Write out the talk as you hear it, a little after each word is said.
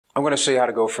I'm going to show you how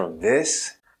to go from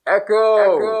this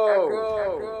echo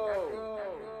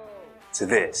to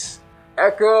this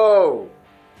echo.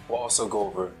 We'll also go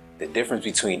over the difference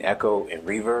between echo and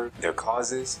reverb, their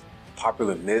causes,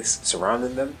 popular myths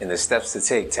surrounding them, and the steps to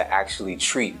take to actually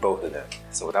treat both of them.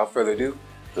 So without further ado,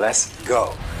 let's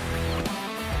go.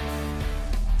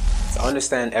 To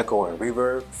understand echo and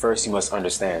reverb, first you must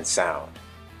understand sound.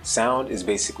 Sound is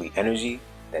basically energy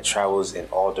that travels in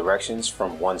all directions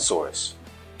from one source.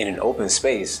 In an open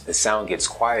space, the sound gets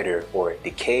quieter or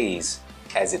decays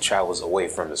as it travels away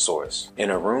from the source. In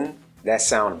a room, that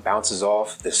sound bounces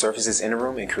off the surfaces in a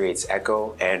room and creates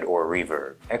echo and or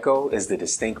reverb. Echo is the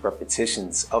distinct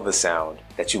repetitions of a sound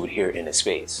that you would hear in a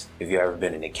space. If you've ever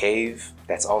been in a cave,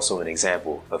 that's also an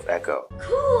example of echo.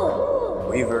 Cool.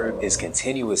 Reverb is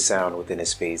continuous sound within a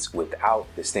space without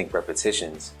distinct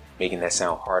repetitions, making that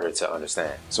sound harder to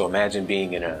understand. So imagine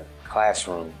being in a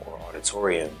classroom or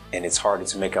auditorium and it's harder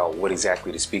to make out what exactly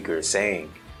the speaker is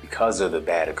saying because of the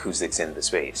bad acoustics in the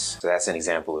space. So that's an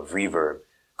example of reverb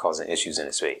causing issues in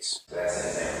the space.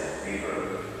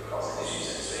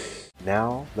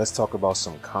 Now, let's talk about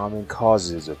some common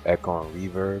causes of echo and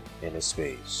reverb in a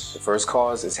space. The first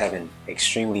cause is having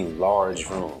extremely large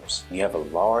rooms. When you have a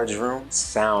large room,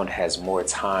 sound has more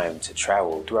time to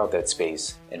travel throughout that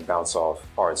space and bounce off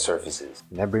hard surfaces.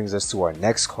 And that brings us to our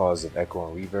next cause of echo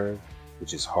and reverb,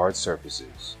 which is hard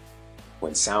surfaces.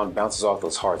 When sound bounces off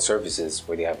those hard surfaces,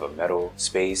 where you have a metal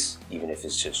space, even if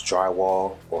it's just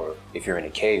drywall, or if you're in a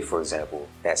cave, for example,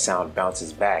 that sound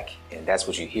bounces back, and that's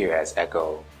what you hear as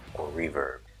echo or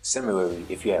reverb. Similarly,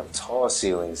 if you have tall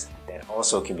ceilings, that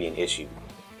also can be an issue,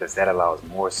 because that allows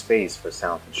more space for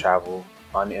sound to travel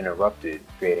uninterrupted,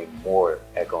 creating more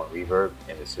echo and reverb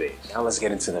in the space. Now let's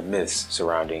get into the myths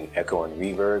surrounding echo and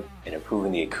reverb and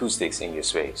improving the acoustics in your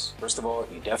space. First of all,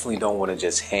 you definitely don't want to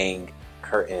just hang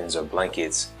curtains or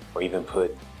blankets or even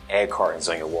put egg cartons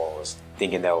on your walls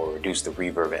thinking that will reduce the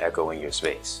reverb and echo in your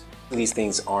space. These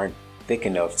things aren't thick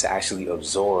enough to actually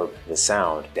absorb the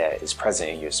sound that is present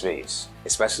in your space,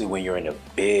 especially when you're in a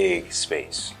big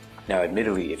space. Now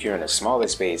admittedly, if you're in a smaller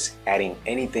space, adding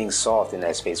anything soft in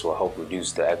that space will help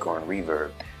reduce the echo and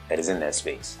reverb that is in that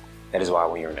space. That is why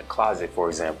when you're in a closet, for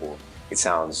example, it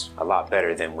sounds a lot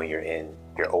better than when you're in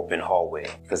your open hallway,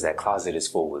 because that closet is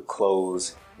full with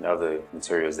clothes and other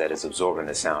materials that is absorbing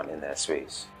the sound in that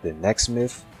space. The next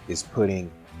myth is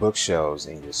putting bookshelves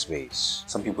in your space.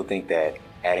 Some people think that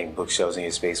adding bookshelves in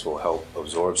your space will help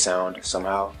absorb sound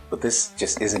somehow, but this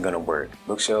just isn't going to work.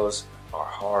 Bookshelves are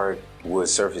hard wood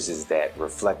surfaces that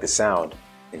reflect the sound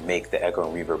and make the echo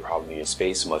and reverb problem in your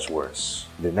space much worse.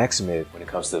 The next myth when it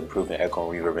comes to improving echo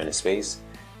and reverb in a space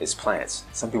is plants.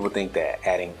 Some people think that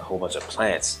adding a whole bunch of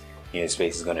plants in your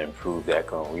space is going to improve the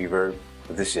echo and reverb,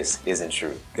 but this just isn't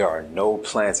true. There are no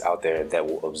plants out there that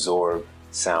will absorb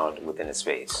sound within a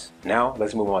space. Now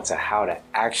let's move on to how to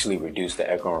actually reduce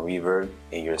the echo and reverb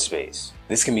in your space.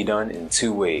 This can be done in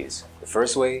two ways. The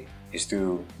first way is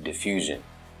through diffusion.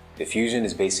 Diffusion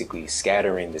is basically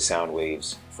scattering the sound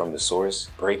waves from the source,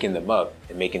 breaking them up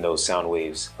and making those sound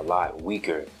waves a lot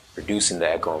weaker, reducing the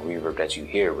echo and reverb that you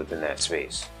hear within that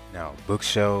space. Now,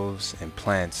 bookshelves and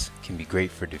plants can be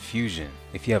great for diffusion.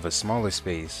 If you have a smaller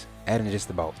space, adding just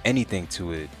about anything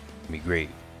to it can be great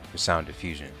for sound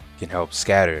diffusion. It can help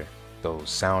scatter those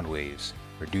sound waves,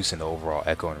 reducing the overall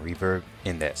echo and reverb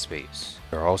in that space.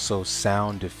 There are also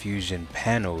sound diffusion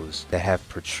panels that have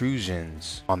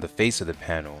protrusions on the face of the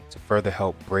panel to further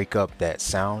help break up that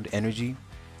sound energy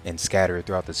and scatter it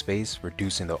throughout the space,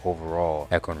 reducing the overall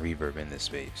echo and reverb in this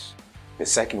space. The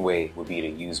second way would be to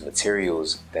use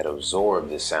materials that absorb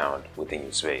the sound within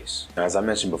your space. Now, as I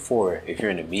mentioned before, if you're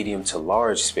in a medium to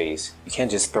large space, you can't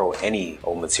just throw any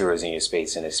old materials in your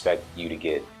space and expect you to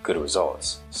get good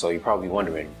results. So you're probably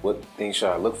wondering, what things should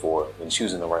I look for when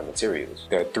choosing the right materials?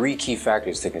 There are three key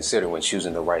factors to consider when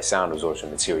choosing the right sound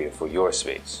absorption material for your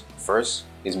space. First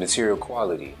is material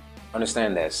quality.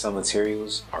 Understand that some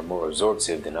materials are more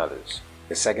absorptive than others.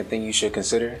 The second thing you should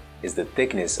consider is the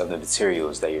thickness of the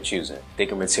materials that you're choosing.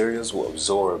 Thicker materials will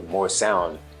absorb more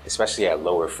sound, especially at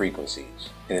lower frequencies.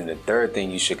 And then the third thing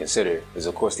you should consider is,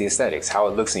 of course, the aesthetics, how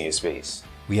it looks in your space.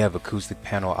 We have acoustic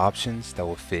panel options that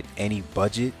will fit any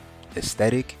budget,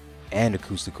 aesthetic, and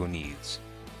acoustical needs.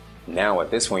 Now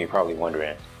at this point, you're probably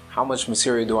wondering, how much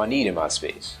material do I need in my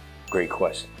space? Great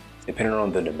question. Depending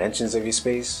on the dimensions of your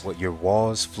space, what your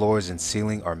walls, floors, and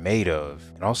ceiling are made of,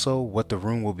 and also what the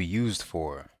room will be used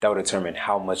for. That will determine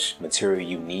how much material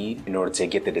you need in order to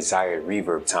get the desired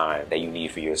reverb time that you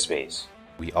need for your space.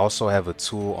 We also have a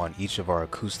tool on each of our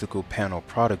acoustical panel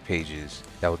product pages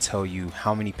that will tell you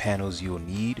how many panels you'll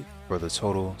need for the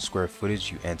total square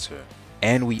footage you enter.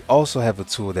 And we also have a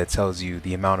tool that tells you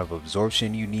the amount of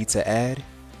absorption you need to add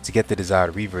to get the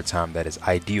desired reverb time that is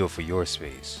ideal for your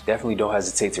space. Definitely don't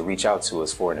hesitate to reach out to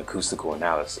us for an acoustical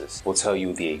analysis. We'll tell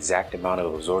you the exact amount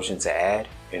of absorption to add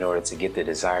in order to get the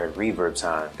desired reverb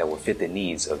time that will fit the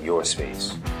needs of your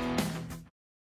space.